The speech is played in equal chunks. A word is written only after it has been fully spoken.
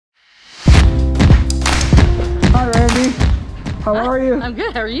How are you? I'm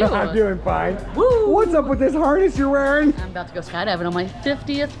good. How are you? I'm doing fine. Woo! What's up with this harness you're wearing? I'm about to go skydiving on my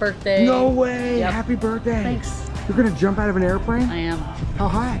 50th birthday. No way. Yep. Happy birthday. Thanks. You're going to jump out of an airplane? I am. How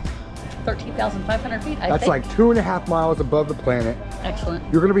high? 13,500 feet, I That's think. like 2.5 miles above the planet. Excellent.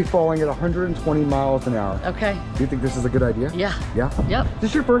 You're going to be falling at 120 miles an hour. Okay. Do you think this is a good idea? Yeah. Yeah? Yep. Is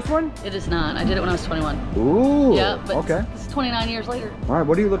this your first one? It is not. I did it when I was 21. Ooh. Yeah, but okay. This is 29 years later. All right.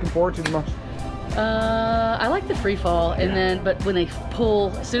 What are you looking forward to the most? I like the free fall, and then, but when they pull,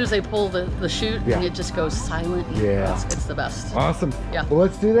 as soon as they pull the chute, and it just goes silent. Yeah. It's the best. Awesome. Yeah. Well,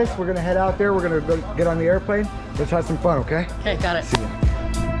 let's do this. We're going to head out there. We're going to go get on the airplane. Let's have some fun, okay? Okay, got it. See ya.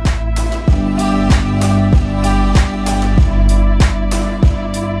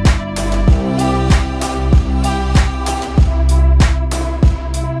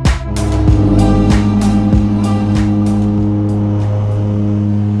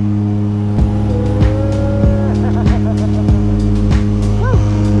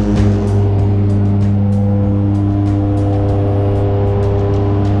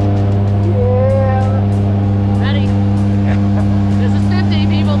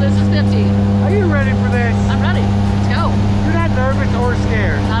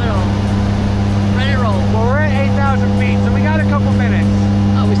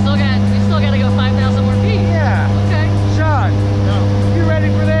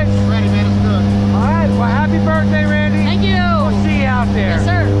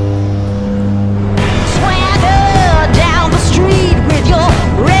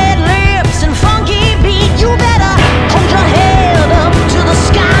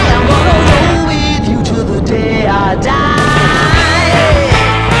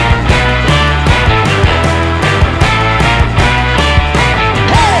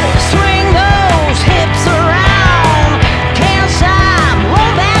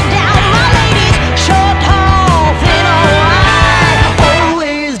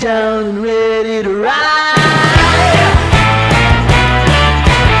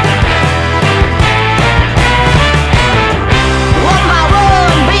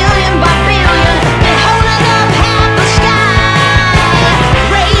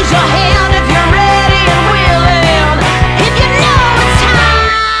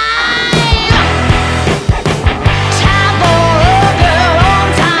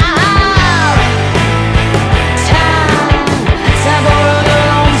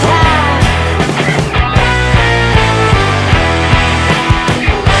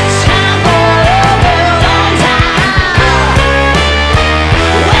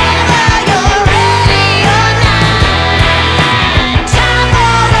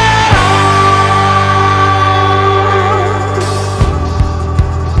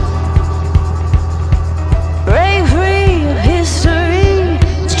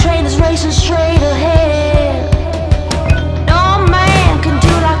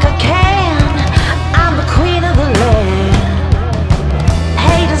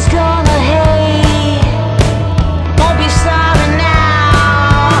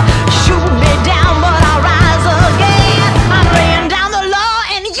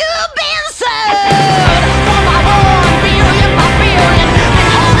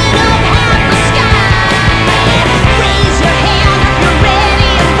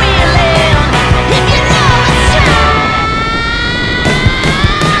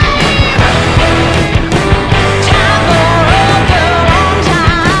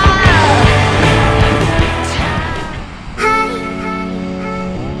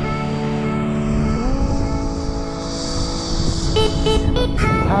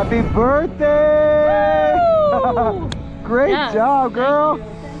 Happy birthday! Great job, girl.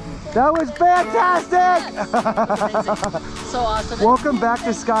 That was fantastic! So awesome. Welcome back to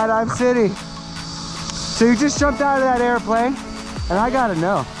Skydive City. So you just jumped out of that airplane, and I gotta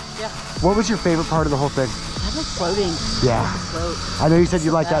know. Yeah. What was your favorite part of the whole thing? I like floating. Yeah. Float. I know you said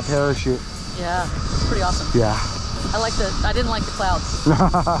you liked that parachute. Yeah, it's pretty awesome. Yeah. I didn't like the clouds.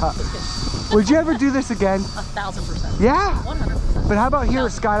 Would you ever do this again? 1,000%. Yeah. 100%. But how about here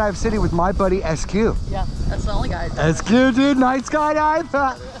at Skydive City with my buddy SQ? Yeah, that's the only guy. SQ, dude, night skydive.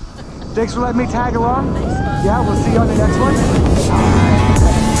 Thanks for letting me tag along. Thanks, man. Yeah, we'll see you on the next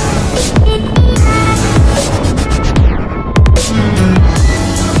one.